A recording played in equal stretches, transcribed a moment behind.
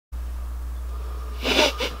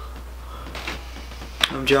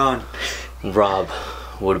I'm John. Rob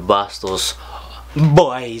with Bostos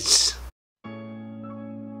Boys.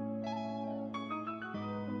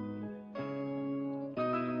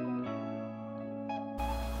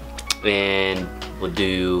 And we'll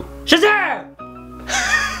do Shazam!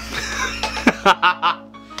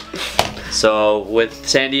 So with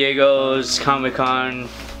San Diego's Comic-Con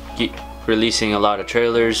releasing a lot of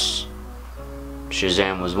trailers,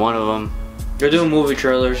 Shazam was one of them. We're doing movie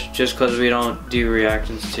trailers just because we don't do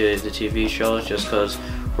reactions to the TV shows, just because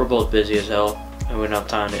we're both busy as hell and we don't have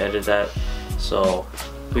time to edit that. So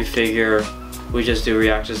we figure we just do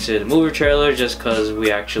reactions to the movie trailer just because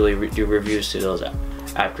we actually do reviews to those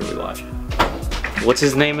after we watch it. What's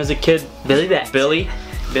his name as a kid? Billy Bats. Billy?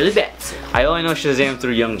 Billy Bats. I only know Shazam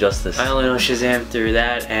through Young Justice. I only know Shazam through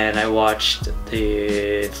that, and I watched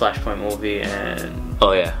the Flashpoint movie, and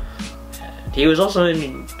Oh yeah. he was also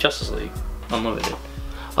in Justice League Unlimited.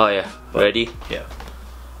 Oh yeah. Ready? Yeah.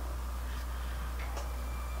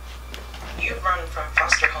 You've run from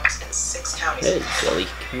foster homes in 6 counties. Hey, Billy.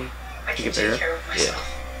 I can get take better? care of myself.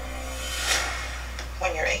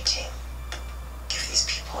 When you're 18, give these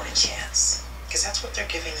people a chance, because that's what they're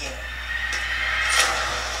giving you.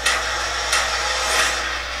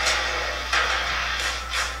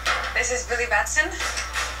 This is Billy Batson.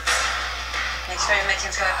 Make sure you make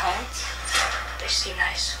him feel at home. They seem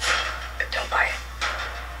nice, but don't buy it.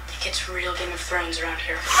 It gets real Game of Thrones around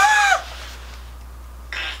here.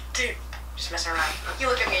 Dude, just messing around. You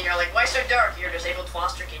look at me and you're like, why so dark? You're a disabled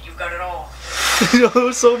foster kid. You've got it all.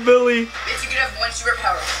 So Billy. If you could have one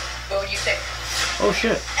superpower, what would you pick? Oh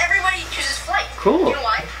shit. Everybody chooses flight. Cool. You know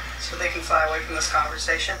why? So they can fly away from this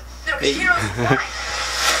conversation? No, because heroes fly.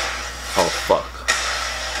 Oh fuck.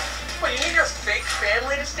 What, you need your fake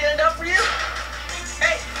family to stand up for you?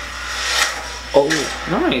 Hey, Oh.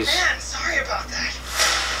 Nice. man, sorry about that.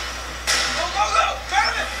 Go, go, go!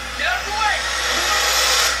 Grab it! Get out of the way!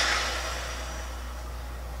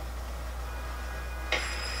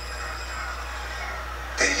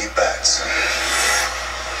 Billy Batson.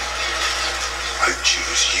 I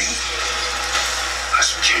choose you as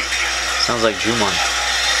champion. Sounds like Juman.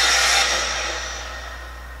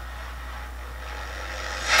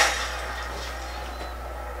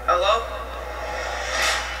 Hello?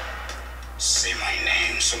 Say my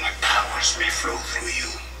name so my powers may flow through you.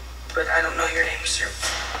 But I don't know your name, sir.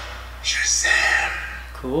 Shazam.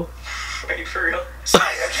 Cool. Are you for real?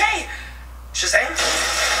 Sorry, okay! Shazam?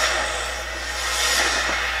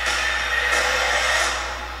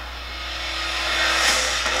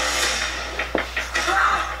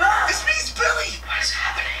 It's me, it's Billy. What is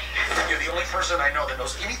happening? You're the only person I know that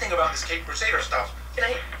knows anything about this Cape Crusader stuff. Can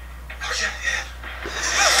I... Oh, yeah.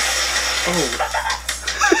 Oh.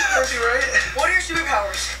 That's you, right? What are your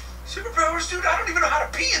superpowers? Superpowers, dude? I don't even know how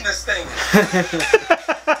to pee in this thing. You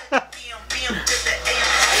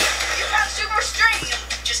have super strength.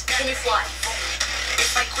 Just can you fly?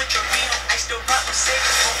 If I quit your meal, I still run with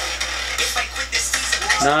savings. If I quit this season,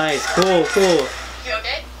 Nice. Cool. Cool. You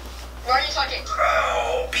okay? Why are you talking?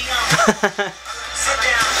 oh, beyond. Sit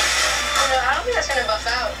down. Oh no, I don't think that's gonna buff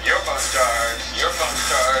out. Your phone charge. Your phone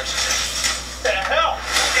charge. The hell?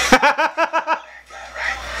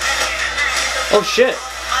 Oh shit.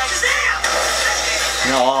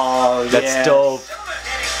 Oh yeah. That's dope.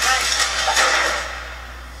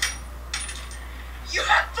 You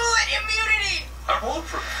have bullet immunity. I'm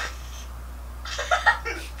bulletproof.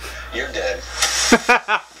 You're dead. Sorry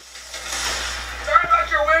about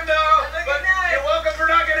your window, but you're welcome for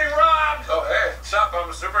not getting robbed. Oh, hey, what's up? I'm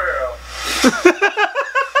a superhero.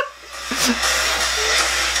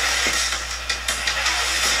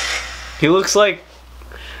 He looks like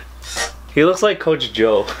Coach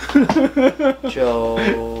Joe.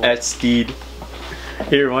 Joe. At Steed.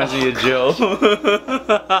 He reminds me of Joe.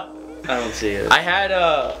 I don't see it. I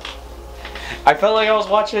felt like I was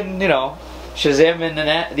watching, you know, Shazam in the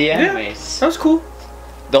animes. That was cool.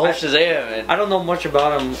 The whole Shazam. And, I don't know much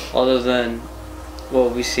about him other than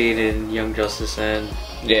what we see in Young Justice and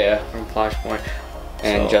yeah. from Flashpoint.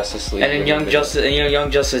 And So- Justice League. And in Young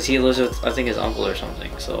Justice, he lives with, I think, his uncle or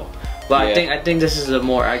something. So, but Yeah. I think this is a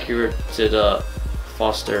more accurate to the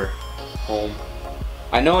foster home.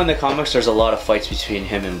 I know in the comics there's a lot of fights between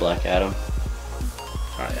him and Black Adam.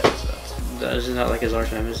 Alright, isn't that like his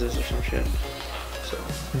arch nemesis or some shit? So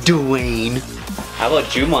Dwayne. How about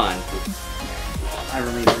Juman? I don't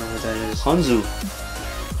even know what that is. Hanzu.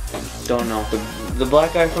 Don't know. The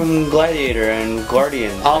black guy from Gladiator and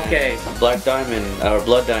Guardians. Okay. And Black Diamond, or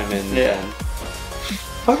Blood Diamond. Yeah. And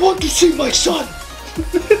I want to see my son.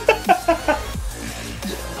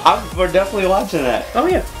 We're definitely watching that. Oh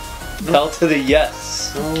yeah. Hell to the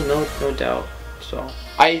yes. No doubt. So.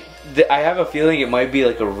 I have a feeling it might be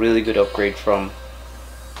like a really good upgrade from,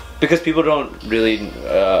 because people don't really,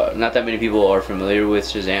 not that many people are familiar with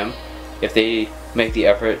Shazam. If they make the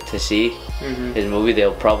effort to see his movie,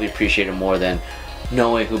 they'll probably appreciate it more than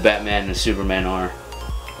knowing who Batman and Superman are.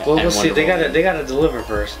 Well, we'll see. They gotta deliver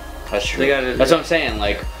first. That's true. That's what I'm saying.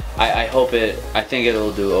 Like, I hope it. I think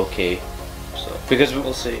it'll do okay. So because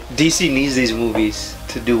we'll see. DC needs these movies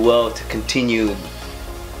to do well, to continue.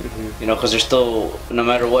 You know, because they're still, no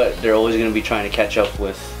matter what, they're always gonna be trying to catch up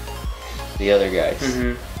with the other guys.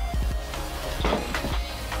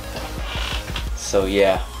 So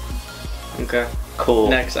yeah. Okay. Cool.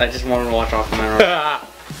 Next, I just wanted to watch Aquaman.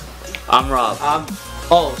 I'm Rob.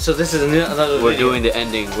 Oh, so this is another. We're doing the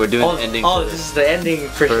ending. We're doing the ending. Oh, this is the ending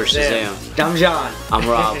for Shazam. I'm John. I'm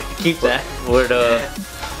Rob. Keep that. We're the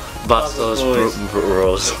Bastos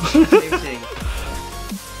Bros.